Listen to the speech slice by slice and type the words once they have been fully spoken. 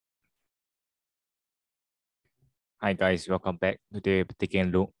Hi guys, welcome back. Today we're taking a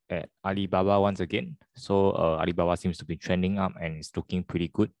look at Alibaba once again. So Alibaba seems to be trending up and it's looking pretty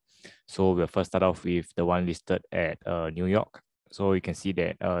good. So we'll first start off with the one listed at New York. So you can see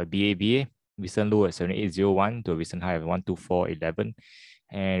that BABA recent low at 78.01 to a recent high of 124.11,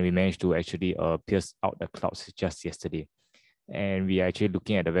 and we managed to actually pierce out the clouds just yesterday. And we are actually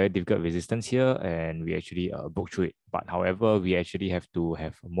looking at a very difficult resistance here, and we actually broke through it. But however, we actually have to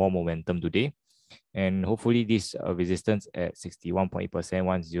have more momentum today. And hopefully this resistance at 61.8%,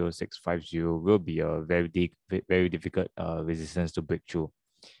 10650 will be a very difficult resistance to break through.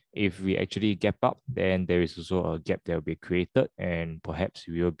 If we actually gap up, then there is also a gap that will be created, and perhaps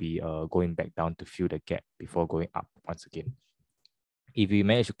we will be going back down to fill the gap before going up once again. If we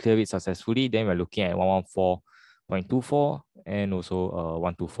manage to clear it successfully, then we're looking at 114.24 and also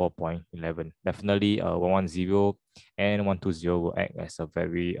 124.11. Definitely 110 and 120 will act as a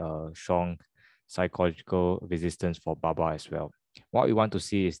very strong psychological resistance for BABA as well. What we want to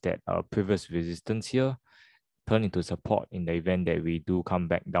see is that previous resistance here turn into support in the event that we do come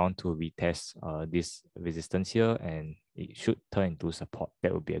back down to retest this resistance here, and it should turn into support.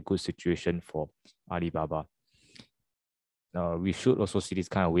 That would be a good situation for Alibaba. We should also see this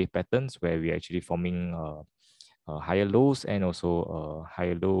kind of wave patterns where we're actually forming higher lows and also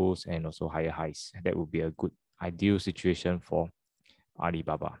higher lows and also higher highs. That would be a good ideal situation for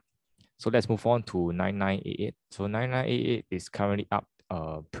Alibaba. So let's move on to 9988. So 9988 is currently up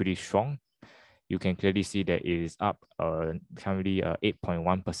pretty strong. You can clearly see that it is up currently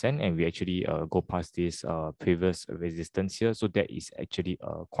 8.1%, and we actually go past this previous resistance here. So that is actually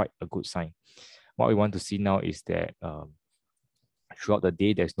quite a good sign. What we want to see now is that throughout the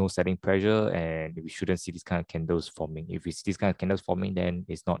day, there's no selling pressure, and we shouldn't see this kind of candles forming. If we see this kind of candles forming, then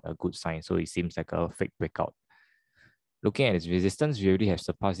it's not a good sign. So it seems like a fake breakout. Looking at its resistance, we already have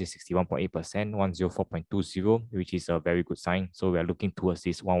surpassed this 61.8%, 104.20, which is a very good sign. So we are looking towards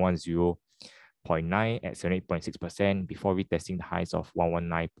this 110.9 at 78.6% before retesting the highs of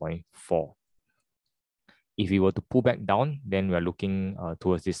 119.4. If we were to pull back down, then we are looking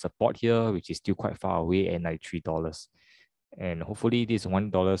towards this support here, which is still quite far away at $93. And hopefully this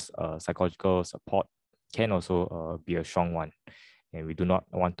 $1 psychological support can also be a strong one. And we do not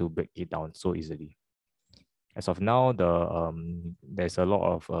want to break it down so easily. As of now, there's a lot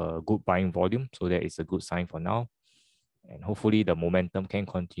of good buying volume, so that is a good sign for now. And hopefully the momentum can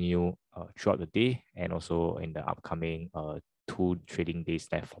continue throughout the day and also in the upcoming 2 trading days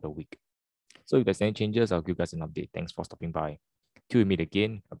left for the week. So if there's any changes, I'll give you guys an update. Thanks for stopping by. Till we meet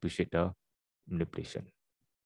again, appreciate the manipulation.